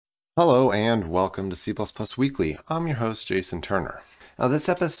Hello and welcome to C++ Weekly. I'm your host, Jason Turner. Now this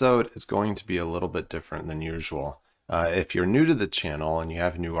episode is going to be a little bit different than usual. If you're new to the channel and you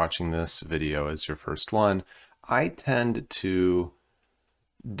happen to be watching this video as your first one, I tend to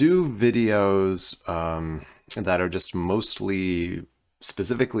do videos that are just mostly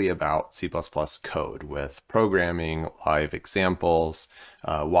specifically about C++ code with programming, live examples,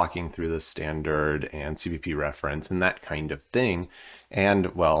 walking through the standard and CPP reference and that kind of thing.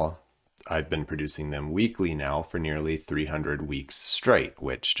 And well, I've been producing them weekly now for nearly 300 weeks straight,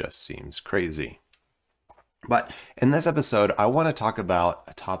 which just seems crazy. But in this episode, I want to talk about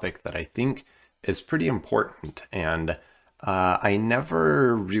a topic that I think is pretty important, and I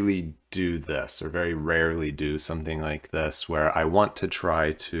never really do this, or very rarely do something like this, where I want to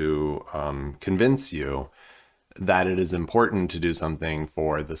try to convince you that it is important to do something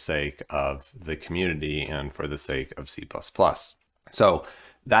for the sake of the community and for the sake of C++. So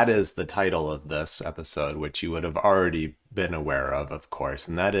that is the title of this episode, which you would have already been aware of course,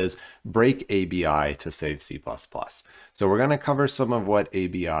 and that is Break ABI to Save C++. So we're going to cover some of what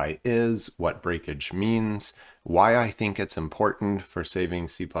ABI is, what breakage means, why I think it's important for saving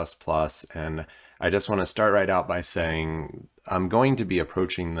C++, and I just want to start right out by saying I'm going to be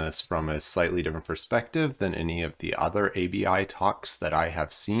approaching this from a slightly different perspective than any of the other ABI talks that I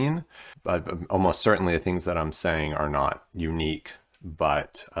have seen, but almost certainly the things that I'm saying are not unique.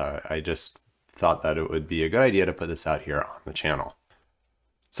 But I just thought that it would be a good idea to put this out here on the channel.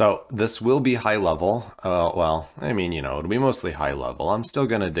 So this will be high level. Well, I mean, it'll be mostly high level. I'm still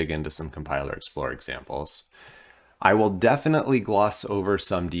going to dig into some compiler explorer examples. I will definitely gloss over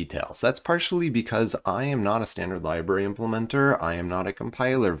some details. That's partially because I am not a standard library implementer. I am not a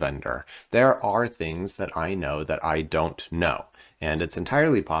compiler vendor. There are things that I know that I don't know. And it's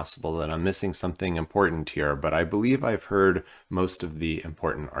entirely possible that I'm missing something important here, but I believe I've heard most of the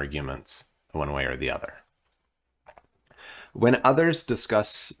important arguments one way or the other. When others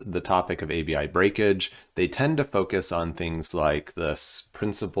discuss the topic of ABI breakage, they tend to focus on things like this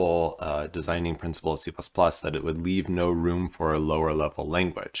principle, designing principle of C++, that it would leave no room for a lower level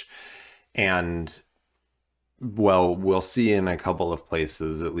language. And well, we'll see in a couple of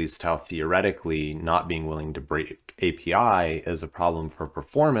places at least how theoretically not being willing to break API is a problem for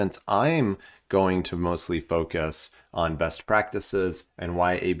performance. I'm going to mostly focus on best practices and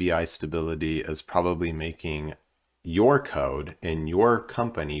why ABI stability is probably making your code in your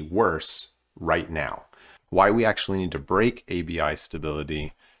company worse right now. Why we actually need to break ABI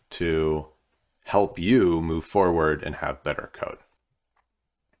stability to help you move forward and have better code.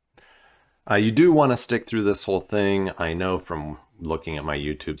 You do want to stick through this whole thing. I know from looking at my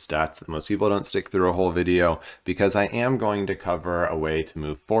YouTube stats that most people don't stick through a whole video because I am going to cover a way to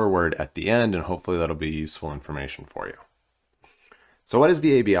move forward at the end, and hopefully that'll be useful information for you. So what is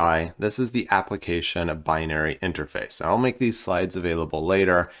the ABI? This is the application binary interface. I'll make these slides available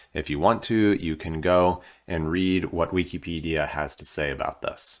later. If you want to, you can go and read what Wikipedia has to say about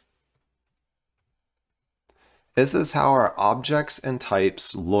this. This is how our objects and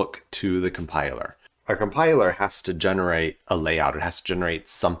types look to the compiler. Our compiler has to generate a layout. It has to generate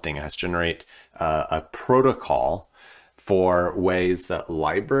something. It has to generate a protocol for ways that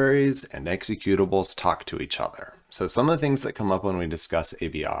libraries and executables talk to each other. So some of the things that come up when we discuss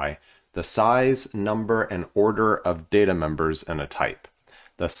ABI, the size, number, and order of data members in a type.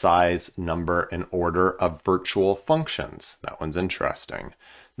 The size, number, and order of virtual functions. That one's interesting.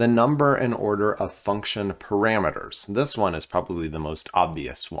 The number and order of function parameters. This one is probably the most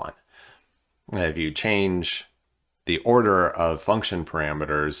obvious one. If you change the order of function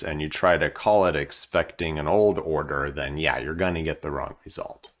parameters and you try to call it expecting an old order, then yeah, you're going to get the wrong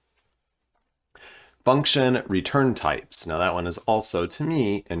result. Function return types. Now that one is also, to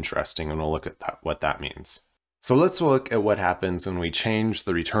me, interesting, and we'll look at what that means. So let's look at what happens when we change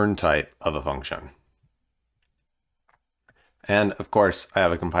the return type of a function. And of course, I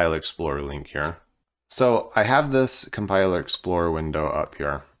have a Compiler Explorer link here. So I have this Compiler Explorer window up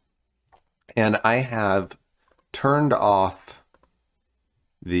here, and I have turned off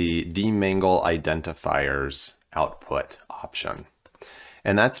the demangle identifiers output option.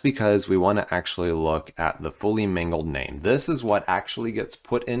 And that's because we want to actually look at the fully mangled name. This is what actually gets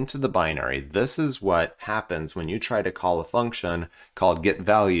put into the binary. This is what happens when you try to call a function called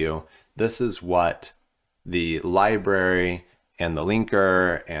getValue. This is what the library and the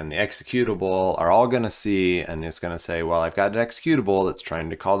linker and the executable are all going to see, and it's going to say, well, I've got an executable that's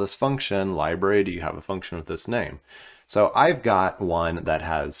trying to call this function. Library, do you have a function with this name? So I've got one that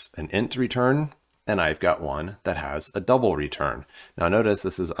has an int return, and I've got one that has a double return. Now notice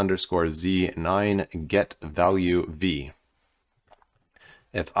this is _z9 get value v.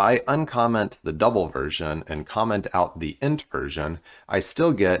 if I uncomment the double version and comment out the int version, I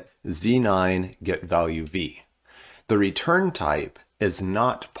still get z9 get value v. The return type is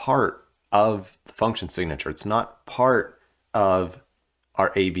not part of the function signature. It's not part of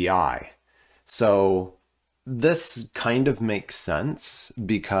our ABI. So this kind of makes sense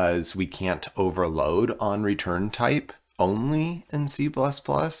because we can't overload on return type only in C++.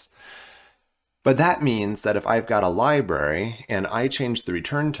 But that means that if I've got a library and I change the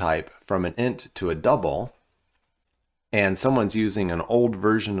return type from an int to a double, and someone's using an old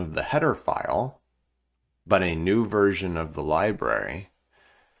version of the header file, but a new version of the library,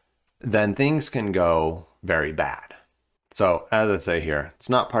 then things can go very bad. So as I say here, it's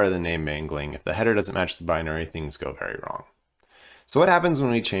not part of the name mangling. If the header doesn't match the binary, things go very wrong. So what happens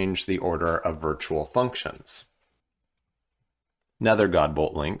when we change the order of virtual functions? Another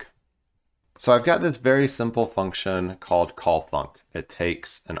Godbolt link. So I've got this very simple function called callfunc. It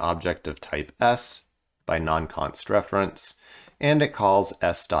takes an object of type s by non-const reference, and it calls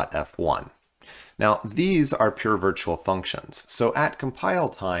s.f1. Now, these are pure virtual functions. So at compile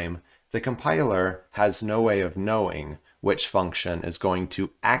time, the compiler has no way of knowing which function is going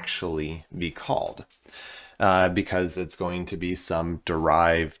to actually be called because it's going to be some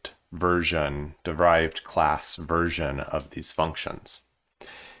derived class version of these functions.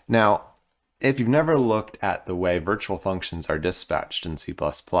 Now, if you've never looked at the way virtual functions are dispatched in C++,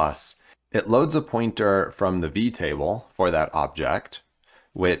 it loads a pointer from the v table for that object,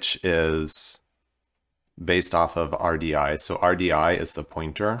 which is based off of RDI. So RDI is the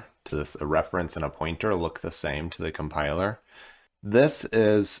pointer to this. A reference and a pointer look the same to the compiler. This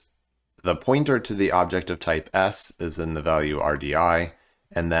is the pointer to the object of type s is in the value RDI.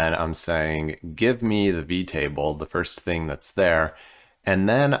 And then I'm saying, give me the v table, the first thing that's there. And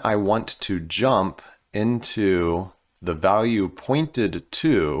then I want to jump into the value pointed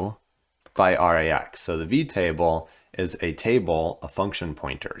to by RAX. So the v table is a table of function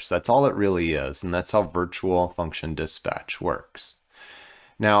pointers. That's all it really is, and that's how virtual function dispatch works.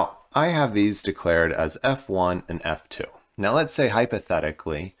 Now, I have these declared as f1 and f2. Now let's say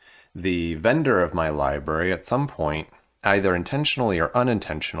hypothetically, the vendor of my library at some point, either intentionally or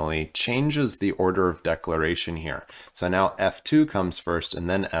unintentionally, changes the order of declaration here. So now f2 comes first and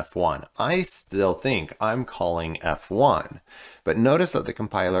then f1. I still think I'm calling f1, but notice that the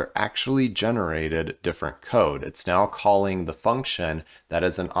compiler actually generated different code. It's now calling the function that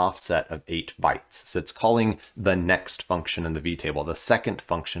is an offset of 8 bytes. So it's calling the next function in the vtable, the second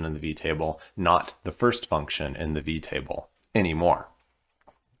function in the vtable, not the first function in the vtable anymore.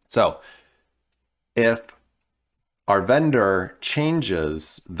 So if our vendor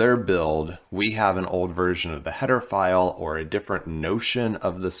changes their build, we have an old version of the header file or a different notion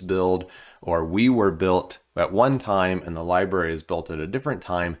of this build, or we were built at one time and the library is built at a different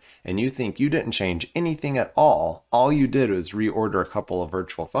time, and you think you didn't change anything at all you did was reorder a couple of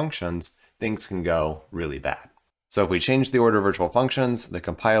virtual functions, things can go really bad. So if we change the order of virtual functions, the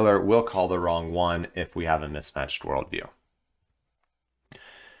compiler will call the wrong one if we have a mismatched worldview.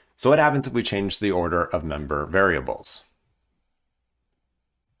 So what happens if we change the order of member variables?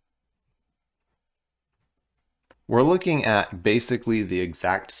 We're looking at basically the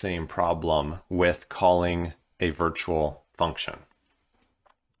exact same problem with calling a virtual function.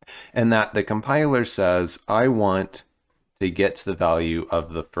 And that the compiler says, I want to get to the value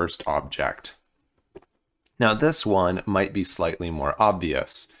of the first object. Now this one might be slightly more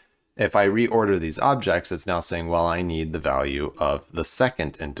obvious. If I reorder these objects, it's now saying, well, I need the value of the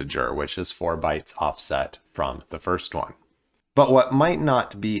second integer, which is 4 bytes offset from the first one. But what might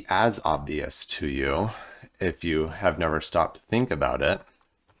not be as obvious to you, if you have never stopped to think about it,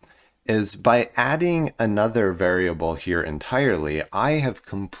 is by adding another variable here entirely, I have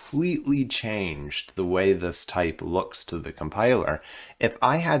completely changed the way this type looks to the compiler. If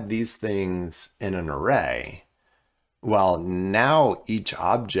I had these things in an array, well, now each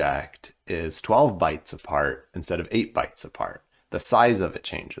object is 12 bytes apart instead of 8 bytes apart. The size of it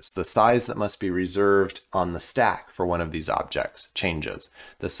changes. The size that must be reserved on the stack for one of these objects changes.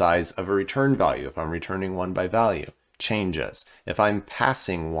 The size of a return value, if I'm returning one by value, changes. If I'm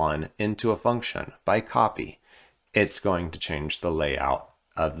passing one into a function by copy, it's going to change the layout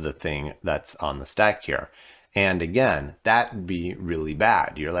of the thing that's on the stack here. And again, that'd be really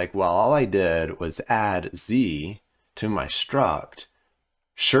bad. You're like, well, all I did was add z to my struct.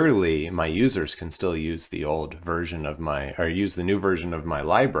 Surely my users can still use the old version of use the new version of my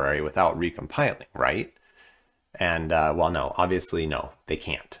library without recompiling, right? And well, no, obviously no, they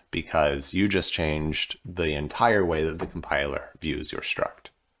can't, because you just changed the entire way that the compiler views your struct.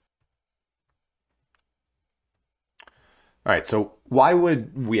 All right, so why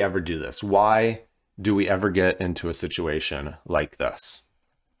would we ever do this? Why do we ever get into a situation like this?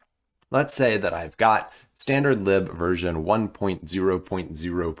 Let's say that I've got standard lib version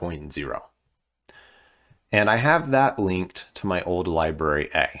 1.0.0.0, and I have that linked to my old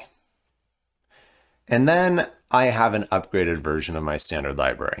library A. And then I have an upgraded version of my standard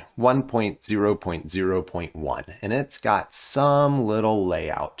library, 1.0.0.1, and it's got some little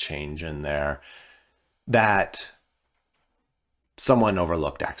layout change in there that someone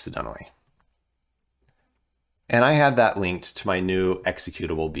overlooked accidentally. And I have that linked to my new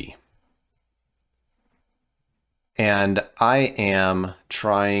executable B. And I am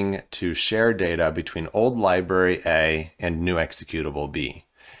trying to share data between old library A and new executable B.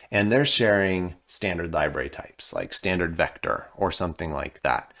 And they're sharing standard library types like standard vector or something like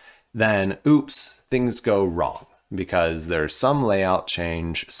that. Then, oops, things go wrong because there's some layout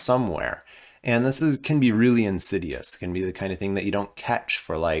change somewhere. And this can be really insidious. It can be the kind of thing that you don't catch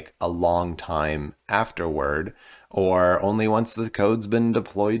for like a long time afterward, or only once the code's been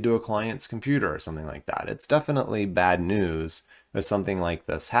deployed to a client's computer or something like that. It's definitely bad news if something like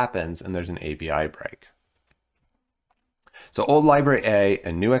this happens and there's an ABI break. So old library A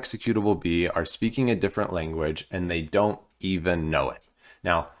and new executable B are speaking a different language and they don't even know it.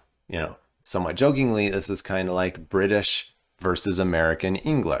 Now, somewhat jokingly, this is kind of like British versus American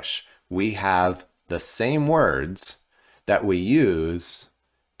English. We have the same words that we use,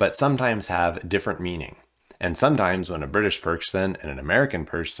 but sometimes have different meaning. And sometimes when a British person and an American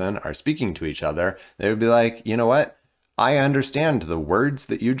person are speaking to each other, they would be like, you know what? I understand the words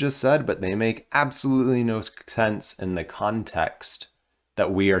that you just said, but they make absolutely no sense in the context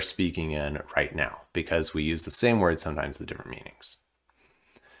that we are speaking in right now, because we use the same words, sometimes with different meanings.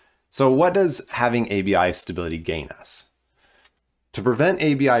 So what does having ABI stability gain us? To prevent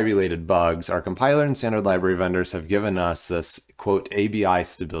ABI-related bugs, our compiler and standard library vendors have given us this, quote, ABI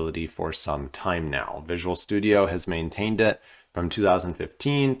stability for some time now. Visual Studio has maintained it from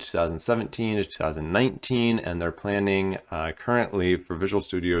 2015 to 2017 to 2019, and they're planning currently for Visual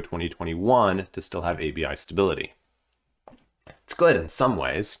Studio 2021 to still have ABI stability. It's good in some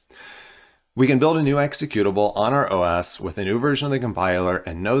ways. We can build a new executable on our OS with a new version of the compiler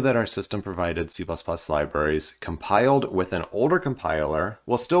and know that our system-provided C++ libraries compiled with an older compiler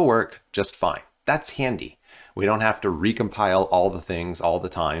will still work just fine. That's handy. We don't have to recompile all the things all the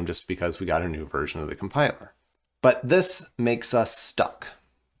time just because we got a new version of the compiler. But this makes us stuck.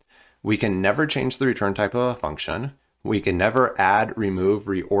 We can never change the return type of a function. We can never add, remove,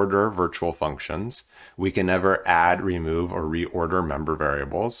 reorder virtual functions. We can never add, remove, or reorder member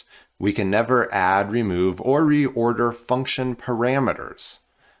variables. We can never add, remove, or reorder function parameters.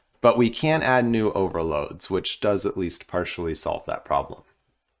 But we can add new overloads, which does at least partially solve that problem.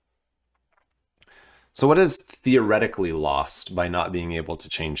 So what is theoretically lost by not being able to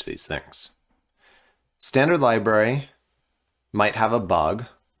change these things? Standard library might have a bug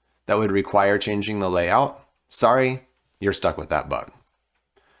that would require changing the layout. Sorry, you're stuck with that bug.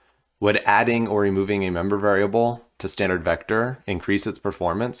 Would adding or removing a member variable to standard vector increase its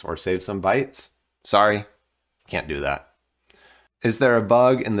performance or save some bytes? Sorry, can't do that. Is there a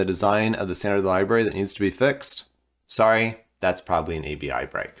bug in the design of the standard library that needs to be fixed? Sorry, that's probably an ABI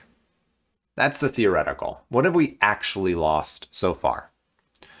break. That's the theoretical. What have we actually lost so far?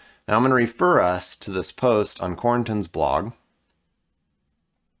 Now I'm going to refer us to this post on Quarantine's blog.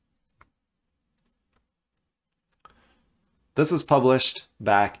 This was published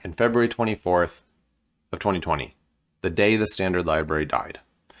back in February 24th of 2020, the day the standard library died.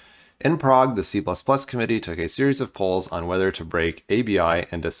 In Prague, the C++ committee took a series of polls on whether to break ABI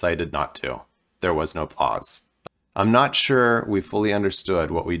and decided not to. There was no pause. I'm not sure we fully understood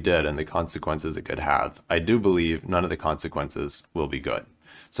what we did and the consequences it could have. I do believe none of the consequences will be good.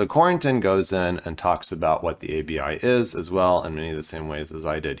 So Quarantine goes in and talks about what the ABI is as well in many of the same ways as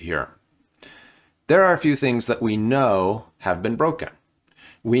I did here. There are a few things that we know have been broken.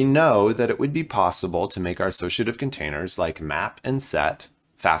 We know that it would be possible to make our associative containers like map and set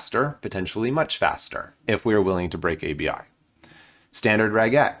faster, potentially much faster, if we are willing to break ABI. Standard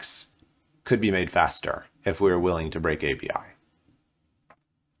regex could be made faster if we are willing to break ABI.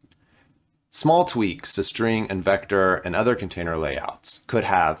 Small tweaks to string and vector and other container layouts could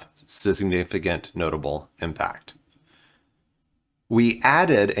have significant notable impact. We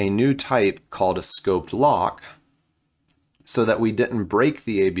added a new type called a scoped lock so that we didn't break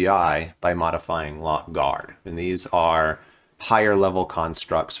the ABI by modifying lock guard. And these are higher level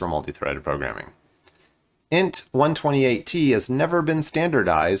constructs for multi-threaded programming. Int 128t has never been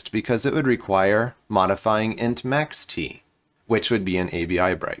standardized because it would require modifying int max t, which would be an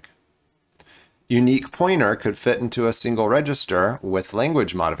ABI break. unique pointer could fit into a single register with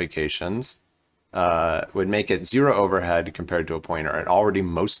language modifications, would make it zero overhead compared to a pointer. It already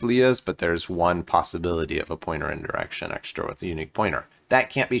mostly is, but there's one possibility of a pointer indirection extra with a unique pointer. That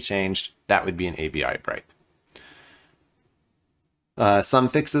can't be changed. That would be an ABI break. Some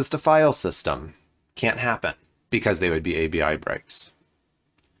fixes to file system can't happen because they would be ABI breaks.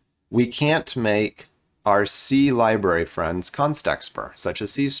 We can't make our C library friends constexpr, such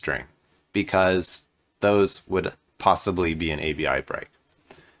as C-string, because those would possibly be an ABI break.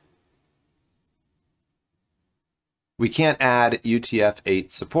 We can't add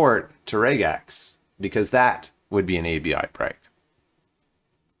UTF-8 support to regex because that would be an ABI break.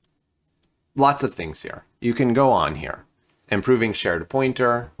 Lots of things here. You can go on here. Improving shared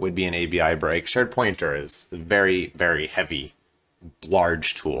pointer would be an ABI break. Shared pointer is a very, very heavy,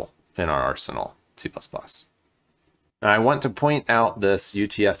 large tool in our arsenal, C++. Now I want to point out this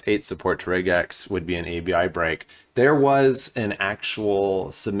UTF-8 support to regex would be an ABI break. There was an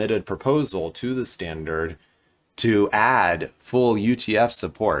actual submitted proposal to the standard to add full UTF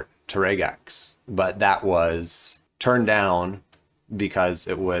support to regex, but that was turned down because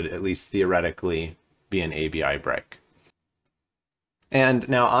it would, at least theoretically, be an ABI break. And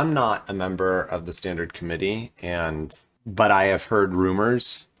now I'm not a member of the standard committee, but I have heard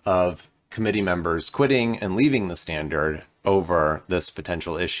rumors of committee members quitting and leaving the standard over this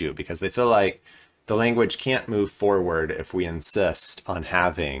potential issue because they feel like the language can't move forward if we insist on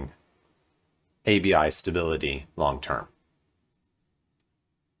having ABI stability long-term.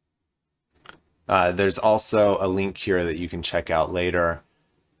 There's also a link here that you can check out later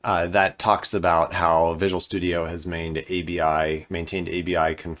that talks about how Visual Studio has maintained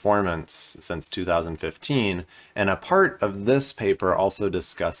ABI conformance since 2015. And a part of this paper also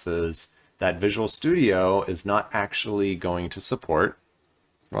discusses that Visual Studio is not actually going to support.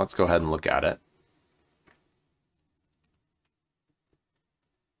 Well, let's go ahead and look at it.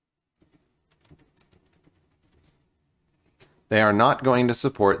 They are not going to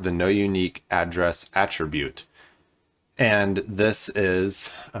support the no unique address attribute. And this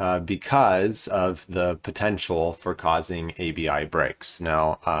is because of the potential for causing ABI breaks.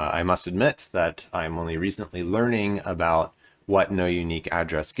 Now, I must admit that I'm only recently learning about what no unique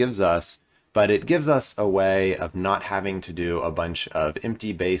address gives us, but it gives us a way of not having to do a bunch of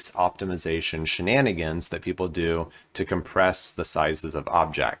empty base optimization shenanigans that people do to compress the sizes of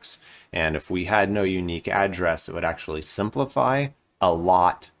objects. And if we had no unique address, it would actually simplify a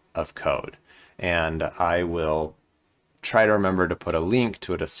lot of code. And I will try to remember to put a link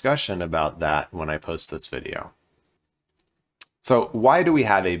to a discussion about that when I post this video. So why do we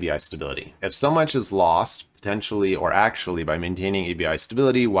have ABI stability? If so much is lost, potentially or actually, by maintaining ABI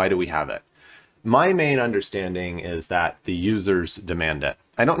stability, why do we have it? My main understanding is that the users demand it.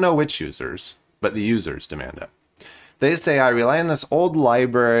 I don't know which users, but the users demand it. They say, I rely on this old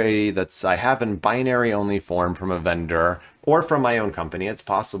library I have in binary only form from a vendor or from my own company. It's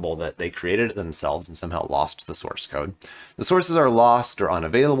possible that they created it themselves and somehow lost the source code. The sources are lost or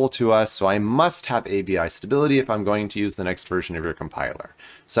unavailable to us, so I must have ABI stability if I'm going to use the next version of your compiler.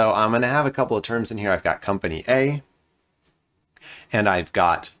 So I'm going to have a couple of terms in here. I've got company A, and I've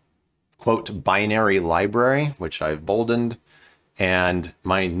got, quote, binary library, which I've boldened, and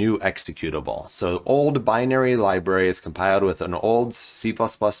my new executable. So old binary library is compiled with an old C++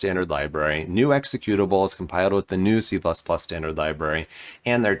 standard library. New executable is compiled with the new C++ standard library,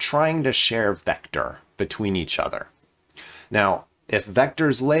 and they're trying to share vector between each other. Now, if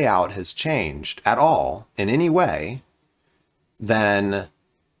vector's layout has changed at all in any way, then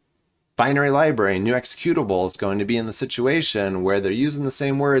binary library, new executable is going to be in the situation where they're using the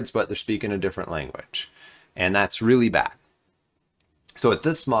same words, but they're speaking a different language. And that's really bad. So at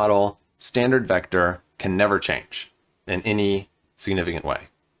this model, standard vector can never change in any significant way.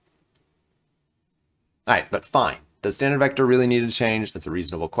 All right, but fine. Does standard vector really need to change? That's a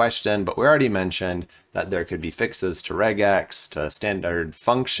reasonable question, but we already mentioned that there could be fixes to regex, to standard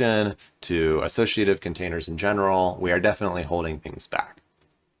function, to associative containers in general. We are definitely holding things back.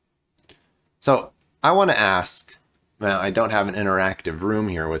 So I want to ask, now I don't have an interactive room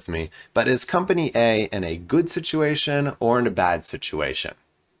here with me, but is company A in a good situation or in a bad situation?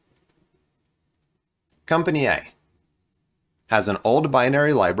 Company A has an old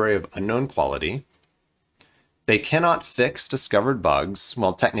binary library of unknown quality. They cannot fix discovered bugs.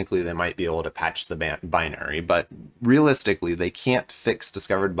 Well, technically they might be able to patch the binary, but realistically they can't fix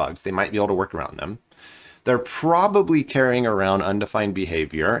discovered bugs. They might be able to work around them. They're probably carrying around undefined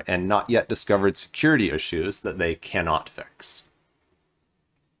behavior and not yet discovered security issues that they cannot fix.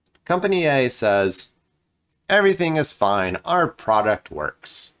 Company A says, everything is fine, our product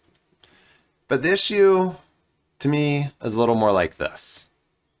works. But the issue to me is a little more like this.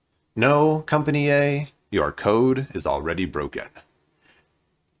 No, Company A, your code is already broken.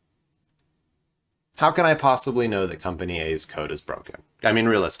 How can I possibly know that Company A's code is broken? I mean,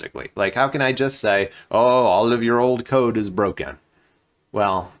 realistically, like how can I just say, oh, all of your old code is broken?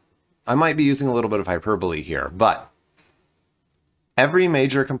 Well, I might be using a little bit of hyperbole here, but every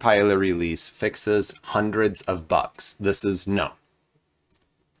major compiler release fixes hundreds of bugs. This is known.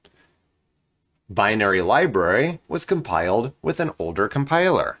 Binary library was compiled with an older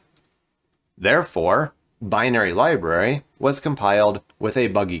compiler. Therefore, binary library was compiled with a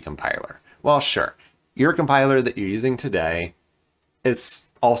buggy compiler. Well, sure, your compiler that you're using today is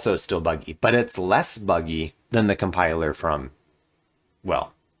also still buggy, but it's less buggy than the compiler from,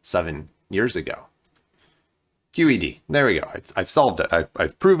 well, 7 years ago. QED, there we go. I've solved it.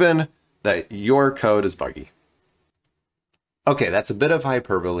 I've proven that your code is buggy. Okay, that's a bit of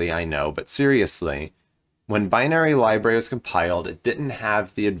hyperbole, I know, but seriously, when binary library was compiled, it didn't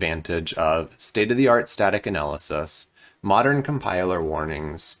have the advantage of state-of-the-art static analysis, modern compiler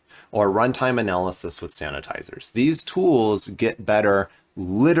warnings, or runtime analysis with sanitizers. These tools get better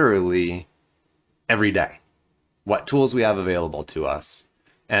literally every day. What tools we have available to us.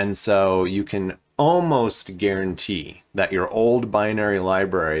 And so you can almost guarantee that your old binary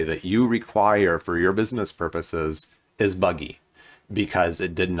library that you require for your business purposes is buggy because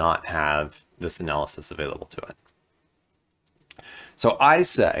it did not have this analysis available to it. So I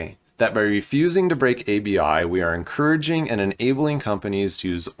say that by refusing to break ABI, we are encouraging and enabling companies to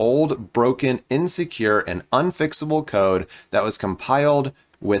use old, broken, insecure, and unfixable code that was compiled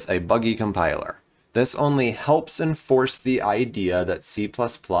with a buggy compiler. This only helps enforce the idea that C++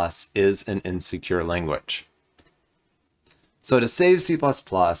 is an insecure language. So to save C++,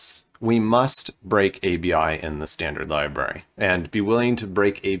 we must break ABI in the standard library and be willing to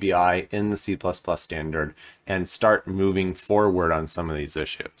break ABI in the C++ standard and start moving forward on some of these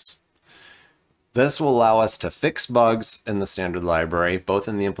issues. This will allow us to fix bugs in the standard library, both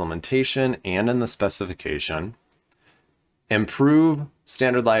in the implementation and in the specification, improve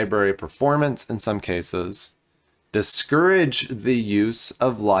standard library performance in some cases, discourage the use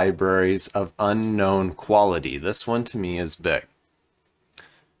of libraries of unknown quality. This one to me is big.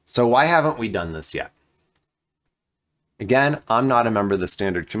 So why haven't we done this yet? Again, I'm not a member of the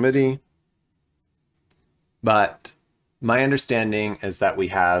standard committee, but my understanding is that we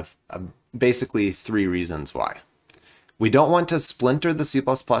have basically 3 reasons why. We don't want to splinter the C++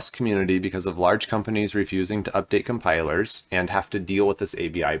 community because of large companies refusing to update compilers and have to deal with this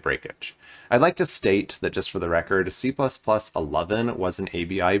ABI breakage. I'd like to state that, just for the record, C++ 11 was an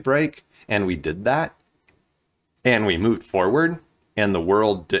ABI break, and we did that, and we moved forward, and the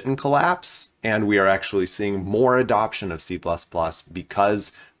world didn't collapse, and we are actually seeing more adoption of C++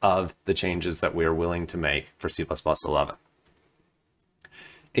 because of the changes that we are willing to make for C++ 11.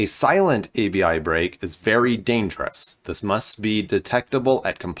 A silent ABI break is very dangerous. This must be detectable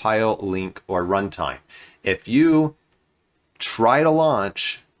at compile, link, or runtime. If you try to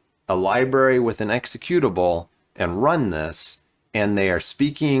launch a library with an executable and run this, and they are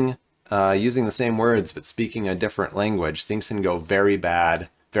speaking, using the same words, but speaking a different language, things can go very bad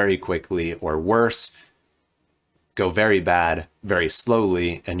very quickly, or worse, go very bad very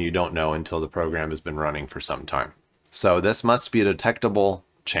slowly, and you don't know until the program has been running for some time. So this must be a detectable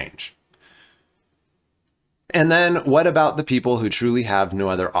change. And then what about the people who truly have no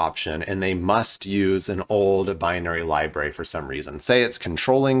other option and they must use an old binary library for some reason? Say it's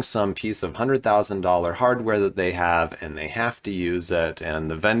controlling some piece of $100,000 hardware that they have and they have to use it,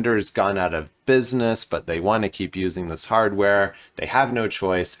 and the vendor's gone out of business, but they want to keep using this hardware. They have no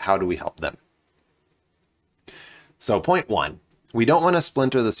choice. How do we help them? So point 1, we don't want to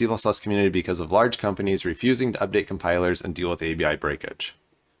splinter the C++ community because of large companies refusing to update compilers and deal with ABI breakage.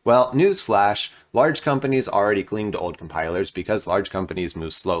 Well, newsflash, large companies already cling to old compilers because large companies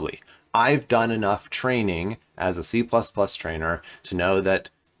move slowly. I've done enough training as a C++ trainer to know that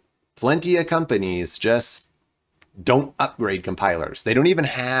plenty of companies just don't upgrade compilers. They don't even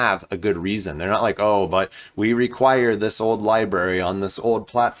have a good reason. They're not like, oh, but we require this old library on this old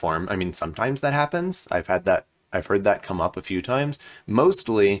platform. I mean, sometimes that happens. I've heard that come up a few times.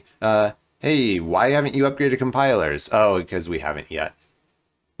 Mostly, hey, why haven't you upgraded compilers? Oh, because we haven't yet.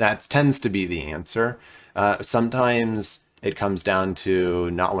 That tends to be the answer. Sometimes it comes down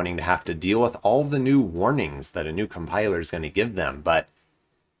to not wanting to have to deal with all the new warnings that a new compiler is going to give them, but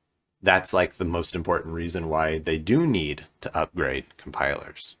that's like the most important reason why they do need to upgrade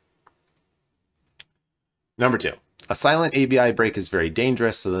compilers. Number 2, A silent ABI break is very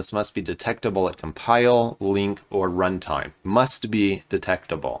dangerous, so this must be detectable at compile, link, or runtime. Must be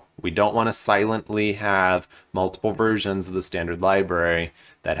detectable. We don't want to silently have multiple versions of the standard library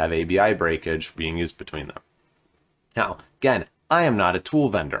that have ABI breakage being used between them. Now, again, I am not a tool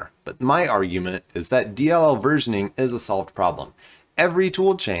vendor, but my argument is that DLL versioning is a solved problem. Every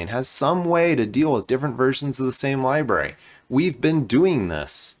tool chain has some way to deal with different versions of the same library. We've been doing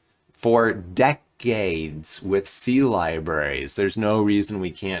this for decades with C libraries. There's no reason we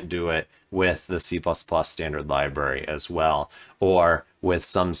can't do it with the C++ standard library as well, or with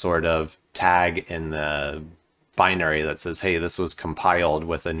some sort of tag in the binary that says, hey, this was compiled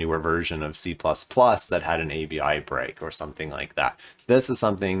with a newer version of C++ that had an ABI break or something like that. This is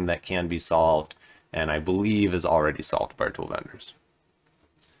something that can be solved and I believe is already solved by our tool vendors.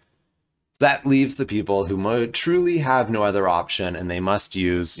 So that leaves the people who truly have no other option and they must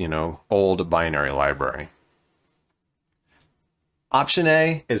use, old binary library. Option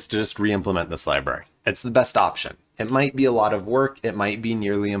A is to just re-implement this library. It's the best option. It might be a lot of work. It might be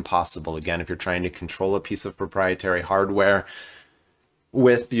nearly impossible. Again, if you're trying to control a piece of proprietary hardware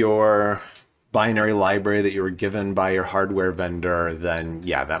with your binary library that you were given by your hardware vendor, then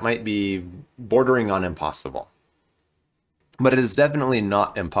yeah, that might be bordering on impossible. But it is definitely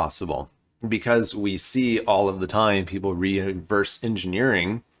not impossible because we see all of the time people reverse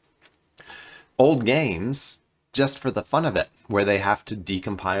engineering old games just for the fun of it, where they have to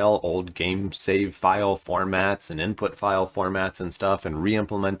decompile old game save file formats and input file formats and stuff and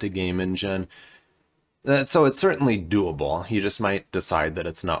re-implement a game engine. So it's certainly doable. You just might decide that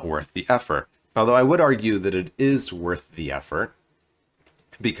it's not worth the effort. Although I would argue that it is worth the effort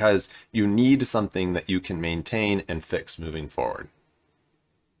because you need something that you can maintain and fix moving forward.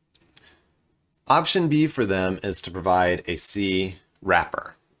 Option B for them is to provide a C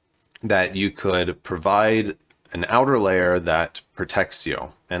wrapper that you could provide an outer layer that protects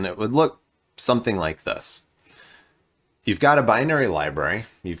you. And it would look something like this. You've got a binary library.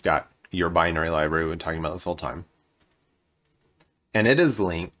 You've got your binary library we've been talking about this whole time. And it is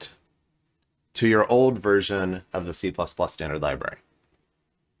linked to your old version of the C++ standard library.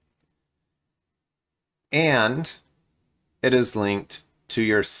 And it is linked to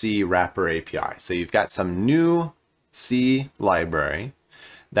your C wrapper API. So you've got some new C library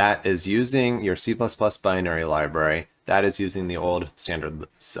that is using your C++ binary library, that is using the old standard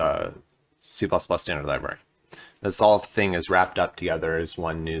C++ standard library. This whole thing is wrapped up together as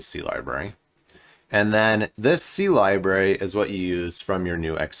one new C library. And then this C library is what you use from your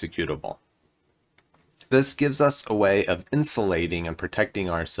new executable. This gives us a way of insulating and protecting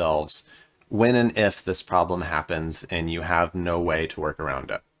ourselves when and if this problem happens and you have no way to work around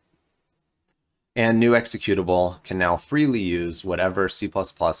it. And new executable can now freely use whatever C++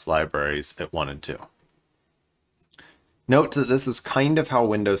 libraries it wanted to. Note that this is kind of how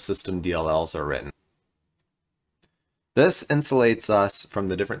Windows System DLLs are written. This insulates us from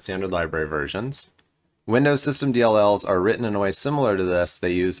the different standard library versions. Windows System DLLs are written in a way similar to this.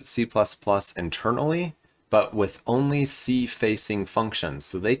 They use C++ internally, but with only C-facing functions.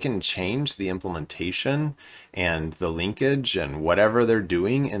 So they can change the implementation and the linkage and whatever they're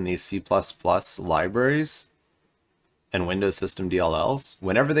doing in these C++ libraries and Windows System DLLs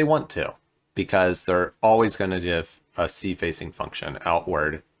whenever they want to, because they're always going to give a C-facing function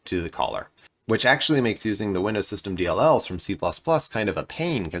outward to the caller, which actually makes using the Windows System DLLs from C++ kind of a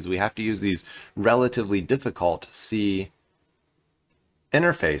pain because we have to use these relatively difficult C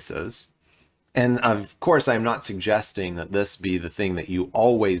interfaces. And of course, I'm not suggesting that this be the thing that you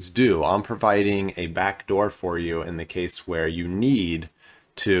always do. I'm providing a backdoor for you in the case where you need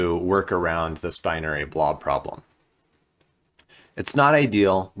to work around this binary blob problem. It's not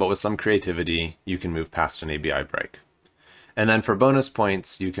ideal, but with some creativity, you can move past an ABI break. And then for bonus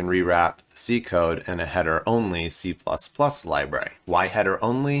points, you can rewrap the C code in a header-only C++ library. Why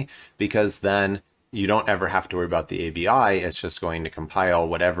header-only? Because then you don't ever have to worry about the ABI. It's just going to compile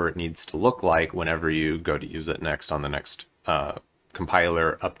whatever it needs to look like whenever you go to use it next on the next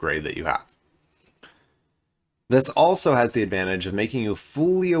compiler upgrade that you have. This also has the advantage of making you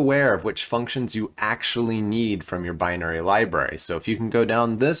fully aware of which functions you actually need from your binary library. So if you can go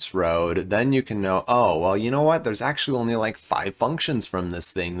down this road, then you can know, oh, well, you know what? There's actually only like 5 functions from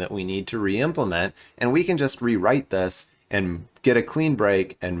this thing that we need to re-implement, and we can just rewrite this and get a clean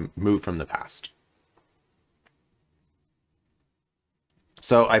break and move from the past.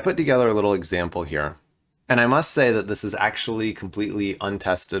 So I put together a little example here, and I must say that this is actually completely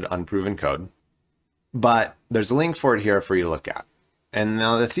untested, unproven code, but there's a link for it here for you to look at. And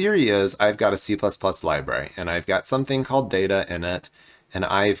now the theory is I've got a C++ library, and I've got something called data in it, and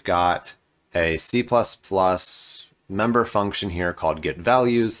I've got a C++ member function here called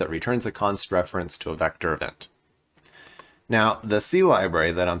getValues that returns a const reference to a vector event. Now, the C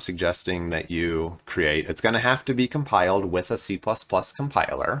library that I'm suggesting that you create, it's going to have to be compiled with a C++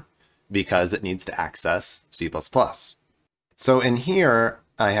 compiler because it needs to access C++. So in here,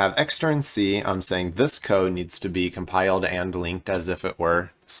 I have extern C. I'm saying this code needs to be compiled and linked as if it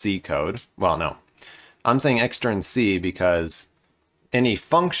were C code. Well, no. I'm saying extern C because any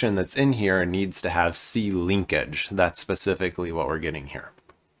function that's in here needs to have C linkage. That's specifically what we're getting here.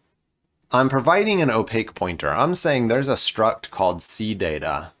 I'm providing an opaque pointer. I'm saying there's a struct called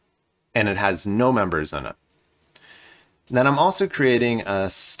CData, and it has no members in it. Then I'm also creating a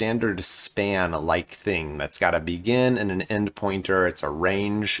standard span-like thing that's got a begin and an end pointer. It's a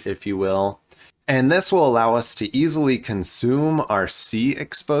range, if you will. And this will allow us to easily consume our C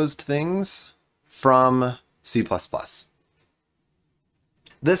exposed things from C++.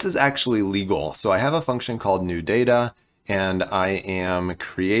 This is actually legal. So I have a function called newData, and I am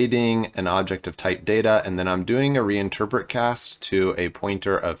creating an object of type data, and then I'm doing a reinterpret cast to a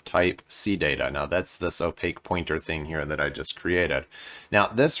pointer of type CData. Now that's this opaque pointer thing here that I just created. Now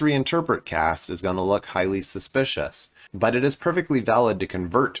this reinterpret cast is going to look highly suspicious, but it is perfectly valid to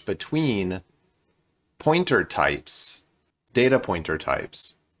convert between pointer types, data pointer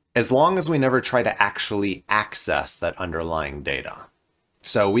types, as long as we never try to actually access that underlying data.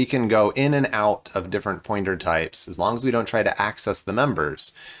 So we can go in and out of different pointer types as long as we don't try to access the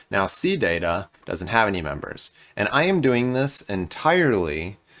members. Now CData doesn't have any members, and I am doing this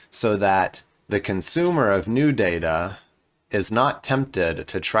entirely so that the consumer of newData is not tempted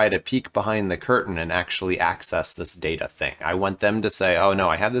to try to peek behind the curtain and actually access this data thing. I want them to say, oh no,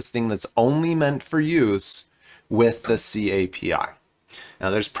 I have this thing that's only meant for use with the C API.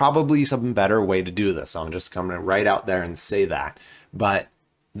 Now there's probably some better way to do this. I'm just coming right out there and say that. But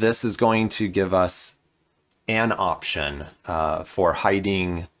this is going to give us an option for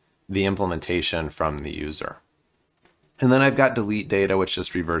hiding the implementation from the user. And then I've got delete data, which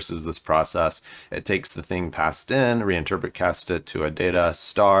just reverses this process. It takes the thing passed in, reinterpret cast it to a data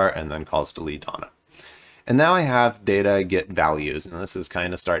star, and then calls delete on it. And now I have data get values, and this is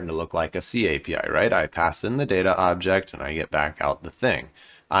kind of starting to look like a C API, right? I pass in the data object and I get back out the thing.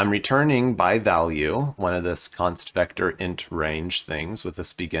 I'm returning by value one of this const vector int range things with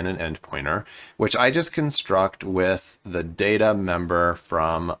this begin and end pointer, which I just construct with the data member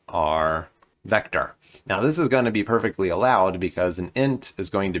from our vector. Now this is going to be perfectly allowed because an int is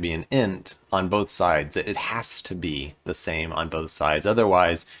going to be an int on both sides. It has to be the same on both sides.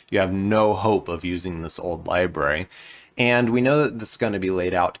 Otherwise, you have no hope of using this old library. And we know that this is going to be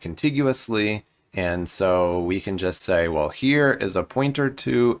laid out contiguously. And so we can just say, well, here is a pointer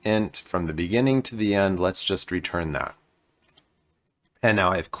to int from the beginning to the end. Let's just return that. And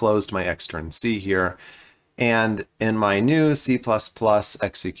now I've closed my extern C here. And in my new C++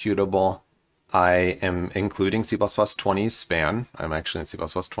 executable, I am including C++ 20's span. I'm actually in C++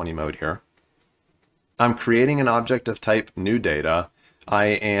 20 mode here. I'm creating an object of type newData. I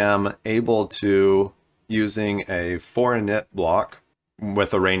am able to, using a for init block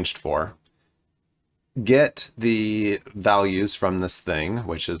with a ranged for, get the values from this thing,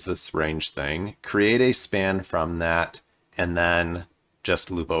 which is this range thing, create a span from that, and then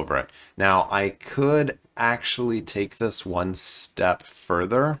just loop over it. Now, I could actually take this one step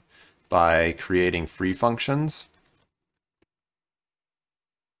further by creating free functions.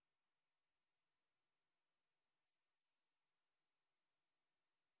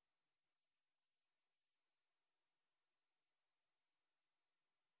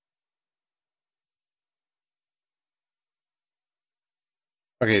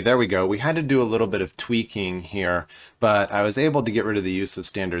 Okay, there we go. We had to do a little bit of tweaking here, but I was able to get rid of the use of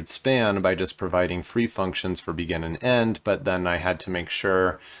standard span by just providing free functions for begin and end, but then I had to make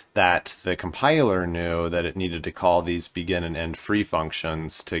sure that the compiler knew that it needed to call these begin and end free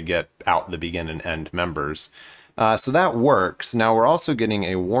functions to get out the begin and end members. So that works. Now we're also getting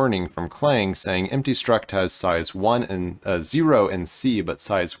a warning from Clang saying empty struct has size 1 and 0 in C, but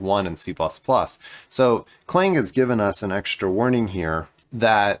size 1 in C++. So Clang has given us an extra warning here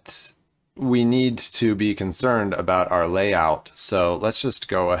that we need to be concerned about our layout. So let's just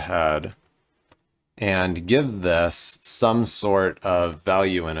go ahead and give this some sort of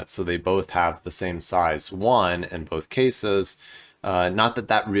value in it so they both have the same size 1 in both cases. Not that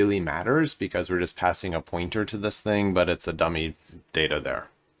that really matters because we're just passing a pointer to this thing, but it's a dummy data there.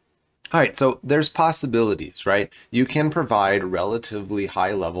 All right, so there's possibilities, right? You can provide relatively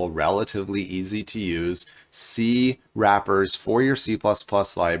high level, relatively easy to use C wrappers for your C++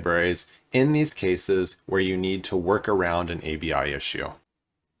 libraries in these cases where you need to work around an ABI issue.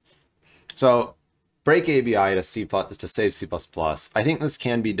 So break ABI to save C++. I think this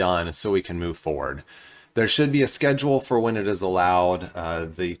can be done so we can move forward. There should be a schedule for when it is allowed.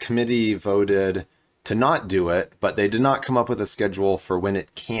 The committee voted to not do it, but they did not come up with a schedule for when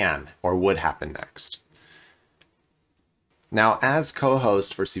it can or would happen next. Now, as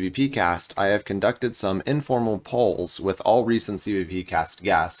co-host for CVPcast, I have conducted some informal polls with all recent CVPcast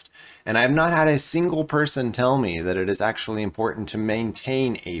guests, and I have not had a single person tell me that it is actually important to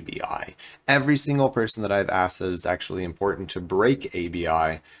maintain ABI. Every single person that I've asked that it's actually important to break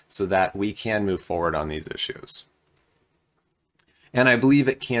ABI so that we can move forward on these issues. And I believe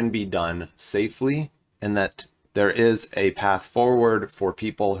it can be done safely, and that there is a path forward for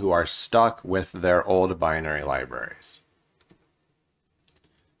people who are stuck with their old binary libraries.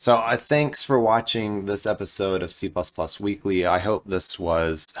 So thanks for watching this episode of C++ Weekly. I hope this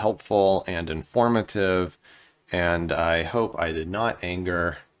was helpful and informative, and I hope I did not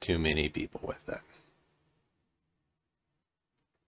anger too many people with it.